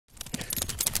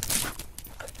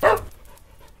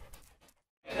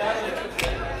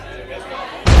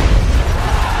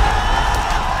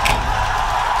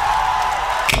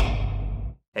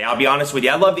I'll be honest with you.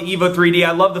 I love the EVO 3D.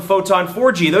 I love the Photon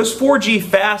 4G. Those 4G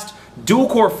fast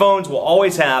dual-core phones will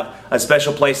always have a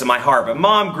special place in my heart. But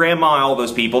mom, grandma, all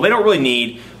those people, they don't really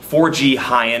need 4G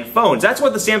high-end phones. That's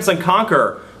what the Samsung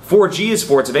Conquer 4G is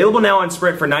for. It's available now on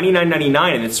Sprint for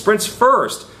 $99.99, and it's Sprint's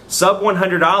first sub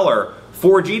 $100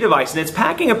 4G device, and it's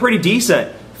packing a pretty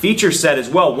decent feature set as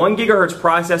well. 1 GHz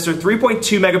processor,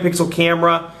 3.2 megapixel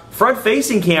camera,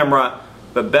 front-facing camera,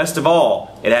 but best of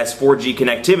all, it has 4G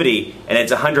connectivity, and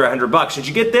it's $100 Should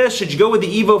you get this? Should you go with the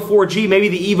EVO 4G, maybe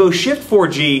the EVO Shift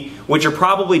 4G, which are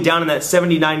probably down in that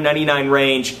 $79.99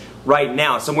 range right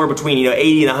now, somewhere between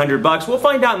 $80 and $100. We'll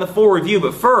find out in the full review,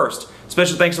 but first,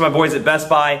 special thanks to my boys at Best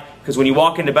Buy, because when you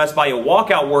walk into Best Buy, you'll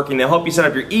walk out working. They'll help you set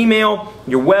up your email,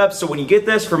 your web, so when you get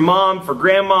this for mom, for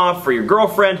grandma, for your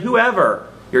girlfriend, whoever,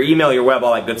 your email, your web,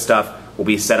 all that good stuff will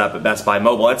be set up at Best Buy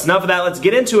Mobile. That's enough of that. Let's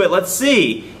get into it. Let's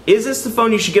see. Is this the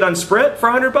phone you should get on Sprint for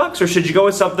 $100, or should you go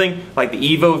with something like the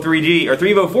EVO 3G, or the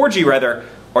EVO 4G rather,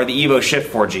 or the EVO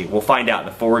Shift 4G? We'll find out in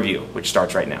the full review, which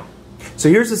starts right now. So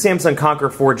here's the Samsung Conquer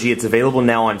 4G. It's available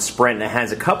now on Sprint, and it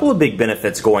has a couple of big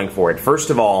benefits going for it.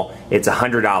 First of all, it's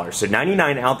 $100. So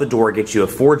 $99 out the door gets you a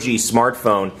 4G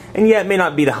smartphone, and yeah, it may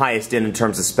not be the highest end in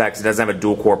terms of specs. It doesn't have a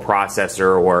dual-core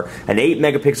processor or an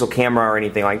 8-megapixel camera or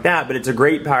anything like that, but it's a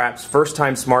great, perhaps,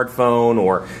 first-time smartphone,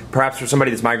 or perhaps for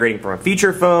somebody that's migrating from a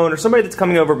feature phone, or somebody that's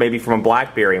coming over maybe from a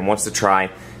BlackBerry and wants to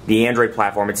try the Android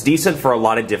platform. It's decent for a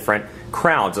lot of different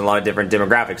crowds and a lot of different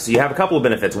demographics. So you have a couple of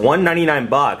benefits. One,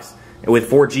 $99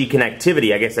 with 4G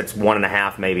connectivity. I guess that's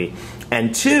 1.5 maybe.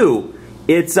 And two,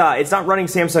 it's not running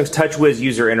Samsung's TouchWiz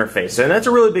user interface. And that's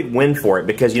a really big win for it,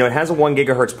 because it has a 1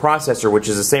 GHz processor, which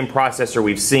is the same processor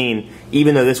we've seen,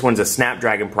 even though this one's a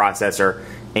Snapdragon processor,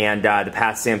 and the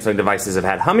past Samsung devices have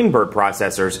had Hummingbird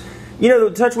processors. The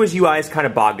TouchWiz UI has kind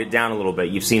of bogged it down a little bit.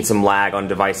 You've seen some lag on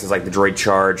devices like the Droid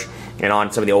Charge, and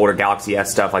on some of the older Galaxy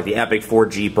S stuff like the Epic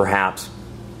 4G perhaps.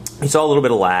 You saw a little bit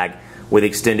of lag with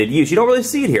extended use. You don't really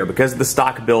see it here because of the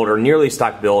stock build, or nearly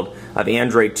stock build, of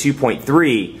Android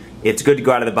 2.3. It's good to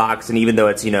go out of the box, and even though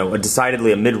it's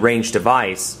decidedly a mid-range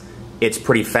device, it's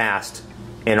pretty fast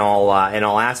in all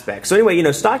aspects. So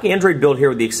anyway, stock Android build here,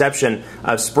 with the exception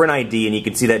of Sprint ID, and you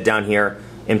can see that down here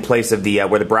in place of the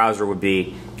where the browser would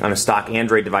be on a stock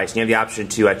Android device. And you have the option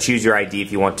to choose your ID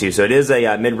if you want to. So it is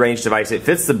a mid-range device. It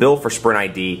fits the bill for Sprint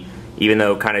ID, even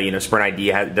though kind of Sprint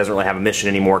ID doesn't really have a mission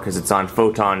anymore because it's on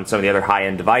Photon and some of the other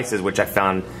high-end devices, which I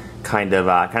found kind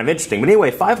of interesting. But anyway,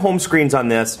 5 home screens on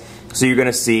this, so you're going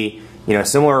to see a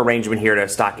similar arrangement here to a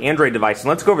stock Android device. And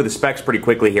let's go over the specs pretty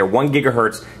quickly here. 1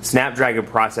 GHz Snapdragon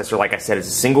processor. Like I said, it's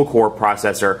a single-core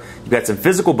processor. You've got some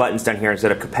physical buttons down here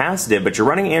instead of capacitive, but you're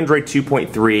running Android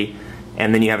 2.3.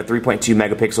 And then you have a 3.2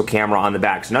 megapixel camera on the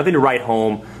back. So nothing to write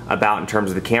home about in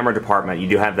terms of the camera department. You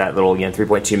do have that little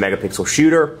 3.2 megapixel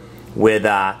shooter with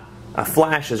a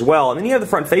flash as well. And then you have the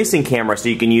front-facing camera, so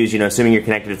you can use, assuming you're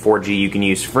connected to 4G, you can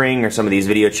use Fring or some of these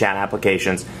video chat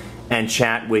applications and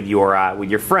chat with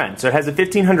your friend. So it has a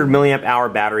 1500 milliamp hour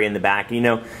battery in the back.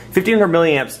 1500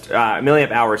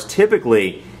 milliamp hours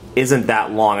typically isn't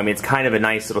that long. I mean, it's kind of a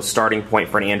nice little starting point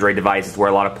for an Android device. It's where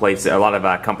a lot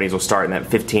of companies will start in that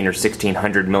 15 or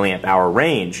 1600 milliamp hour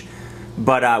range.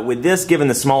 But with this, given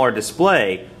the smaller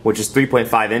display, which is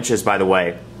 3.5 inches, by the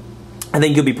way, I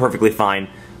think you'll be perfectly fine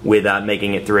with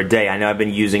making it through a day. I know I've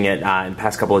been using it in the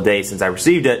past couple of days since I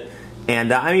received it,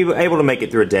 and I'm able to make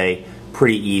it through a day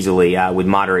pretty easily with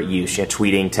moderate use.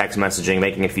 Tweeting, text messaging,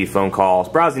 making a few phone calls,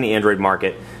 browsing the Android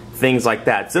market, things like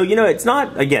that. So, it's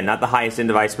not, again, not the highest end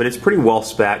device, but it's pretty well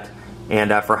spec'd,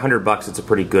 and for $100 it's a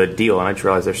pretty good deal. And I just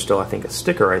realized there's still, I think, a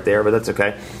sticker right there, but that's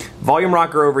okay. Volume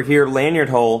rocker over here, lanyard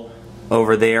hole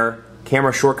over there,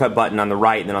 camera shortcut button on the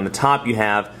right, and then on the top you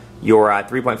have your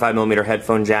 3.5mm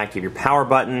headphone jack, you have your power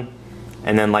button,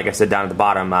 and then, like I said, down at the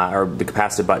bottom, or the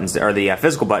capacitive buttons, or the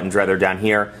physical buttons rather, down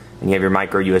here, and you have your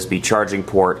micro USB charging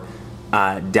port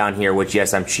down here, which,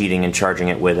 yes, I'm cheating and charging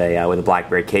it with a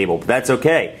BlackBerry cable, but that's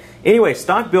okay. Anyway,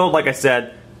 stock build, like I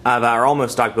said, or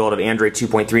almost stock build of Android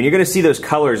 2.3, and you're going to see those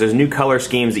colors, those new color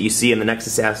schemes that you see in the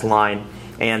Nexus S line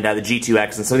and the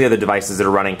G2X and some of the other devices that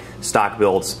are running stock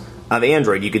builds of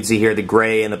Android. You can see here the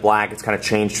gray and the black. It's kind of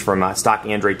changed from stock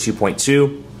Android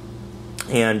 2.2.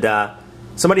 And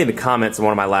somebody in the comments in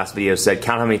one of my last videos said,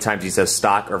 count how many times he says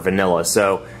stock or vanilla.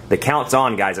 So the count's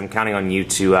on, guys. I'm counting on you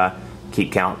to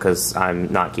keep count, because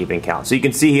I'm not keeping count. So you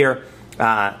can see here,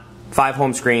 5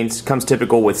 home screens. Comes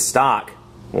typical with stock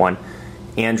one,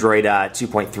 Android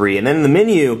 2.3. And then in the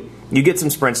menu, you get some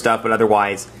Sprint stuff, but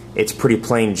otherwise it's pretty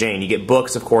plain Jane. You get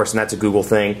books, of course, and that's a Google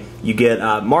thing. You get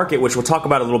Market, which we'll talk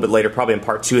about a little bit later, probably in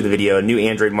part 2 of the video, a new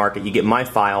Android Market. You get My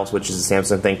Files, which is a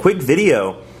Samsung thing. Quick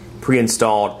Video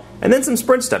pre-installed And then some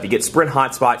Sprint stuff. You get Sprint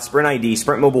Hotspot, Sprint ID,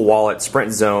 Sprint Mobile Wallet,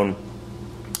 Sprint Zone,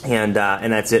 and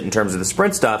that's it in terms of the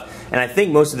Sprint stuff. And I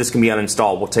think most of this can be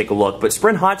uninstalled. We'll take a look. But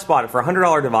Sprint Hotspot for a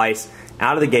 $100 device,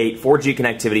 out of the gate, 4G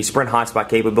connectivity, Sprint Hotspot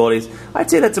capabilities, I'd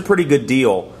say that's a pretty good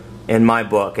deal in my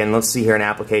book. And let's see here in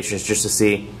applications just to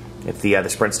see if the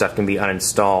Sprint stuff can be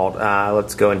uninstalled.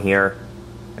 Let's go in here.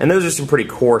 And those are some pretty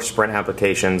core Sprint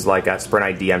applications, like Sprint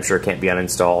ID, I'm sure can't be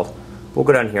uninstalled. We'll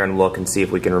go down here and look and see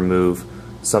if we can remove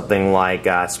something like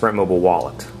Sprint Mobile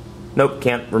Wallet. Nope,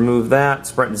 can't remove that.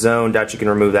 Sprint Zone, doubt you can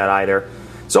remove that either.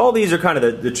 So all these are kind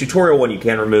of the tutorial one you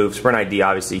can remove. Sprint ID,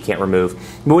 obviously, you can't remove.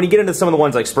 But when you get into some of the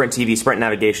ones like Sprint TV, Sprint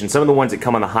Navigation, some of the ones that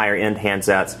come on the higher end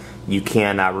handsets, you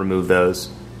can remove those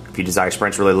if you desire.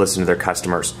 Sprint's really listen to their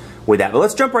customers with that. But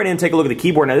let's jump right in and take a look at the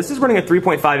keyboard. Now, this is running a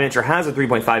 3.5 inch, or has a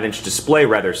 3.5 inch display,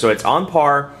 rather. So it's on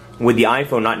par with the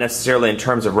iPhone, not necessarily in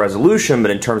terms of resolution,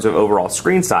 but in terms of overall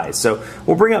screen size. So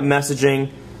we'll bring up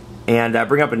messaging and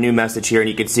bring up a new message here, and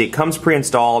you can see it comes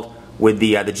pre-installed with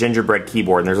the Gingerbread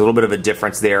keyboard. And there's a little bit of a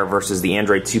difference there versus the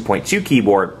Android 2.2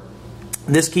 keyboard.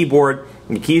 This keyboard,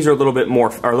 the keys are a little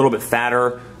bit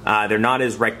fatter. They're not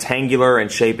as rectangular in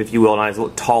shape, if you will, not as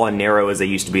tall and narrow as they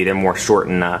used to be. They're more short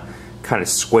and kind of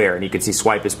square. And you can see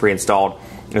Swipe is pre-installed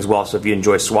as well. So if you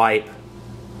enjoy Swipe,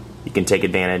 you can take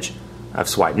advantage of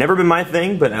Swipe. Never been my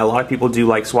thing, but a lot of people do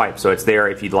like Swipe, so it's there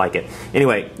if you'd like it.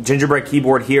 Anyway, Gingerbread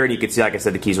keyboard here, and you can see, like I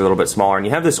said, the keys are a little bit smaller. And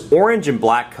you have this orange and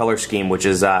black color scheme, which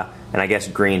is, and I guess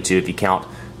green too, if you count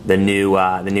the new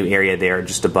area there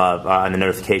just above in the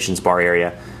notifications bar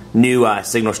area. New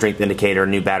signal strength indicator,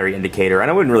 new battery indicator, and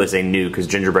I wouldn't really say new because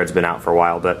Gingerbread's been out for a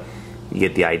while, but you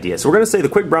get the idea. So we're going to say the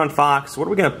Quick Brown Fox. What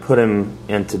are we going to put him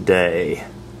in today?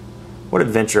 What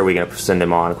adventure are we going to send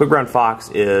him on? Quick Brown Fox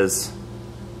is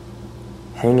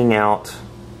hanging out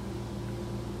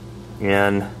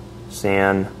in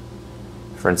San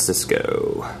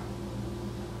Francisco.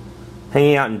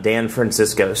 Hanging out in Dan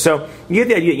Francisco. So you get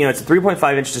the idea, you know, it's a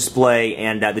 3.5 inch display,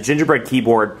 and the Gingerbread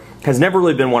keyboard has never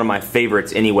really been one of my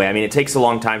favorites anyway. I mean, it takes a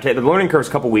long time. The learning curve is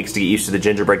a couple weeks to get used to the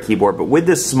Gingerbread keyboard, but with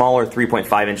this smaller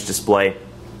 3.5 inch display,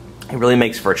 it really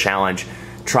makes for a challenge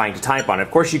trying to type on it.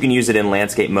 Of course, you can use it in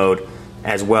landscape mode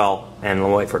as well, and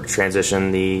we'll wait for it to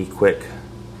transition the quick.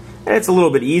 And it's a little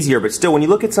bit easier, but still, when you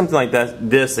look at something like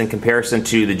this in comparison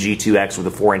to the G2X with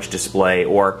a 4-inch display,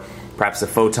 or perhaps the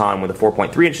Photon with a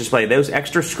 4.3-inch display, that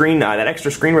extra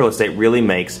screen real estate really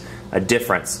makes a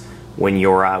difference when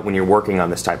you're working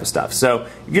on this type of stuff. So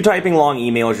if you're typing long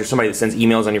emails, you're somebody that sends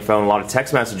emails on your phone, a lot of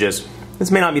text messages, this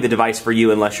may not be the device for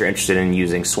you unless you're interested in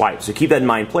using Swipe. So keep that in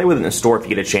mind. Play with it in the store if you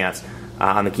get a chance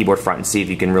on the keyboard front and see if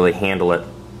you can really handle it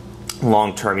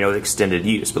long term, you know, with extended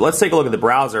use. But let's take a look at the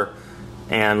browser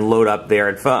and load up there.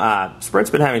 And Sprint's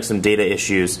been having some data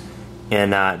issues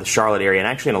in the Charlotte area, and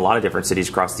actually in a lot of different cities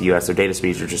across the U.S. Their data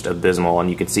speeds are just abysmal, and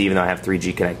you can see even though I have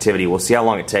 3G connectivity, we'll see how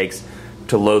long it takes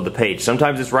to load the page.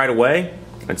 Sometimes it's right away,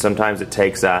 and sometimes it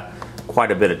takes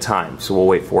quite a bit of time. So we'll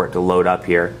wait for it to load up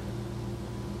here.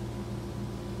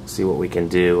 See what we can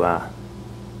do.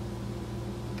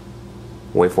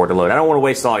 Wait for it to load. I don't want to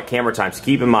waste a lot of camera time, so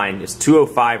keep in mind it's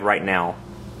 2:05 right now,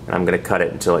 and I'm going to cut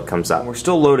it until it comes up. We're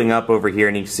still loading up over here,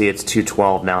 and you can see it's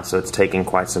 2:12 now, so it's taking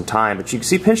quite some time. But you can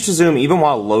see pinch to zoom, even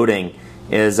while loading,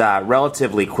 is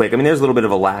relatively quick. I mean, there's a little bit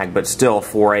of a lag, but still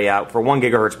for a for 1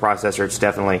 GHz processor, it's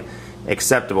definitely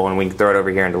acceptable. And we can throw it over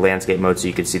here into landscape mode so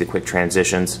you can see the quick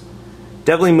transitions.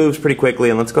 Definitely moves pretty quickly.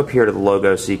 And let's go up here to the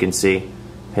logo so you can see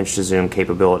pinch to zoom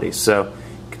capabilities. So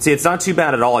you can see it's not too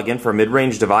bad at all. Again, for a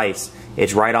mid-range device,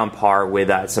 it's right on par with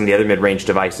some of the other mid-range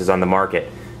devices on the market.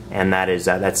 And that is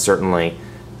that's certainly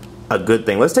a good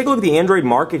thing. Let's take a look at the Android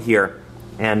market here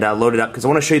and load it up, because I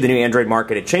want to show you the new Android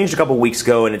market. It changed a couple weeks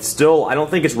ago, and it's still, I don't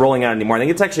think it's rolling out anymore. I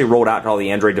think it's actually rolled out to all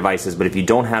the Android devices, but if you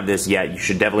don't have this yet, you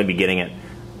should definitely be getting it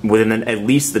within at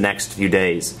least the next few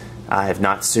days, if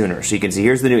not sooner. So you can see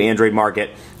here's the new Android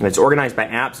market, and it's organized by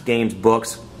apps, games,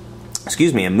 books,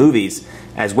 and movies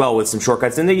as well, with some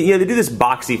shortcuts. And they do this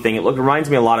boxy thing. It reminds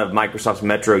me a lot of Microsoft's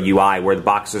Metro UI, where the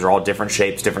boxes are all different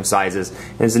shapes, different sizes,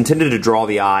 and it's intended to draw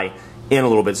the eye in a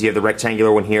little bit. So you have the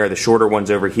rectangular one here, the shorter ones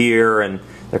over here, and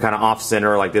they're kind of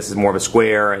off-center, like this is more of a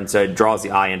square, and so it draws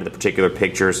the eye into the particular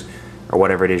pictures or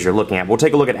whatever it is you're looking at. We'll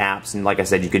take a look at apps, and like I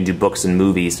said, you can do books and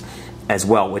movies as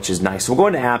well, which is nice. So we'll go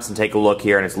into apps and take a look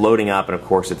here, and it's loading up, and of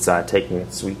course it's taking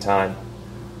its sweet time.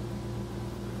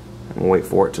 And we'll wait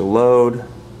for it to load.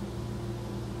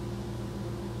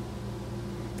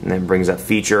 And then it brings up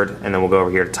featured, and then we'll go over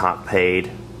here to top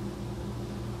paid,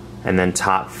 and then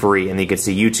top free. And you can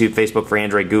see YouTube, Facebook for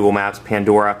Android, Google Maps,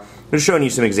 Pandora. I'm just showing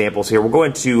you some examples here. We'll go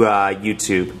into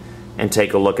YouTube and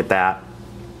take a look at that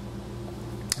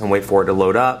and wait for it to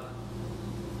load up.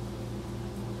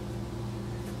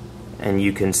 and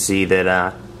you can see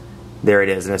that there it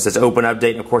is, and it says open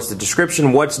update, and of course the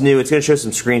description, what's new. It's going to show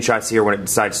some screenshots here when it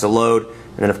decides to load,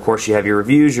 and then of course you have your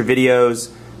reviews, your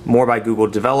videos, more by Google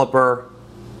developer,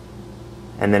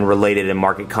 and then related and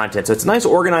market content. So it's a nice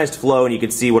organized flow, and you can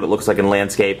see what it looks like in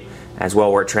landscape as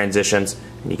well where it transitions,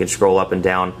 and you can scroll up and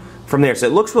down from there. So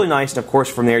it looks really nice, and of course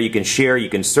from there you can share, you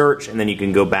can search, and then you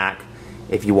can go back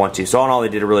if you want to. So all in all, they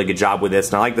did a really good job with this,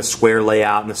 and I like the square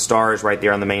layout and the stars right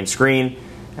there on the main screen,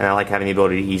 and I like having the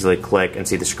ability to easily click and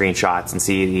see the screenshots and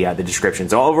see the description.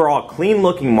 So overall, clean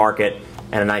looking market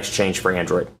and a nice change for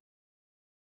Android.